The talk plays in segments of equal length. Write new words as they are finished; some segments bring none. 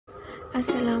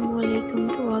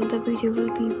Assalamualaikum to all the beautiful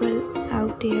people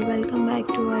out there. Welcome back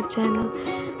to our channel.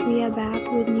 We are back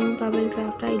with new pebble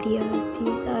craft ideas.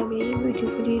 These are very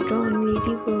beautifully drawn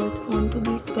ladybirds onto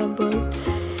these pebbles.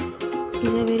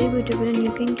 These are very beautiful and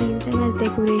you can keep them as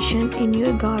decoration in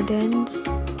your gardens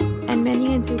and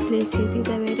many other places.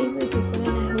 These are very beautiful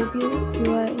and I hope you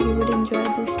would enjoy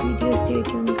this video. Stay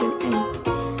tuned till end.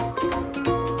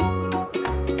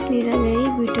 These are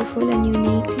very beautiful and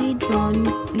uniquely drawn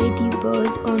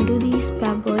ladybirds onto these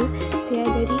pebbles. They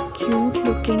are very cute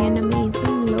looking and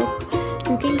amazing look.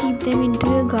 You can keep them into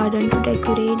your garden to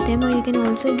decorate them, or you can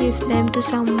also gift them to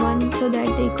someone so that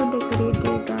they could decorate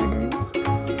their gardens.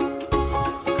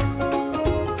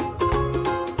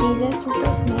 These are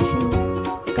super smashing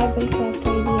pebble craft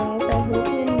ideas. I hope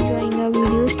you are enjoying our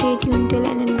video. Stay tuned till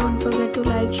end and don't forget to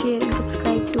like, share and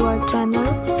subscribe to our channel.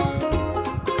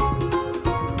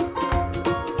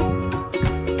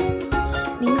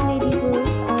 These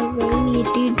ladybirds are very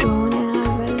neatly drawn and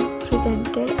are well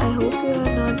presented. I hope you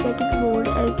are not getting bored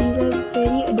as these are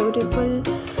very adorable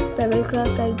pebble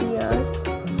craft ideas.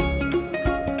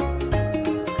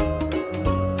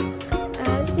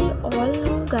 As we all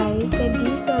know guys that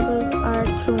these pebbles are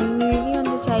thrown maybe on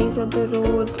the sides of the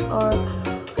roads or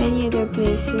many other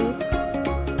places.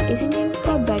 Isn't it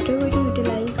a better way to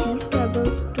utilize these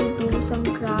pebbles to do some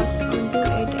craft onto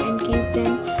it and keep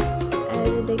them as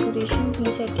a decoration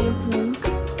piece at your home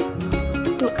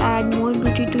to add more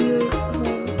beauty to your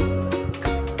homes?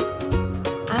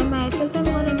 I myself am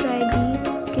gonna try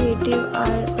these creative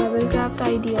pebble craft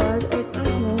ideas at my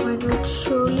home and will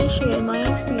surely share my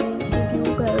experience with you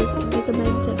guys in the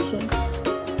comment section.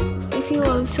 If you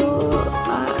also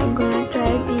are gonna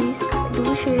try these, do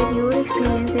share your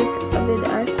experiences with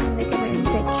us in the comment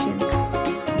section.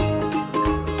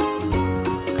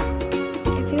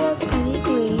 If you have any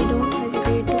query, don't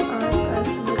hesitate to ask us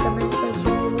in the comment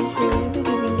section. We will surely be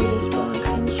giving you a response,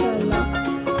 inshallah.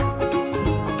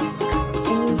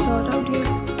 And we'll sort out your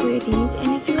queries. And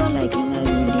if you are liking our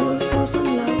video, show some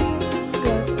love in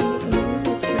the comment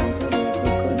section so that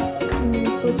we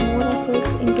could put more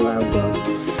efforts into our work.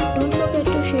 Don't forget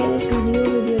to share this video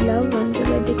with your loved ones so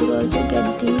that they could also get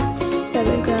these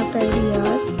pebble craft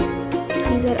ideas.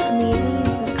 These are amazing and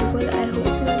beautiful. I hope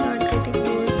you are not getting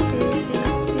bored. Stay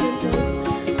safe, stay blessed,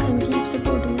 and keep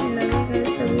supporting and loving us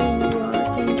the way you are.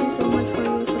 Thank you so much for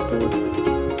your support.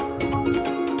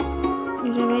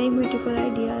 These are very beautiful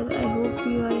ideas. I hope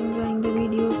you are enjoying the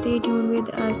video. Stay tuned with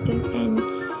us till end.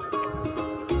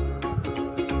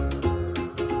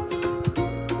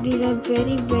 These are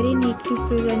very neatly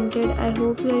presented. I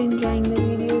hope you are enjoying the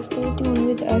video. Stay tuned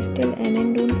with us till end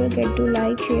and don't forget to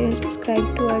like, share and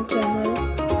subscribe to our channel.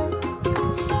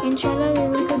 Inshallah we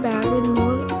will be back with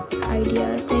more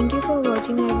ideas. Thank you for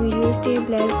watching our video. Stay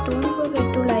blessed. Don't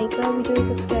forget to like our video,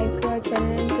 subscribe to our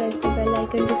channel and press the bell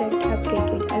icon to get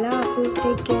updated. Allah Hafiz.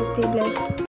 Take care. Stay blessed.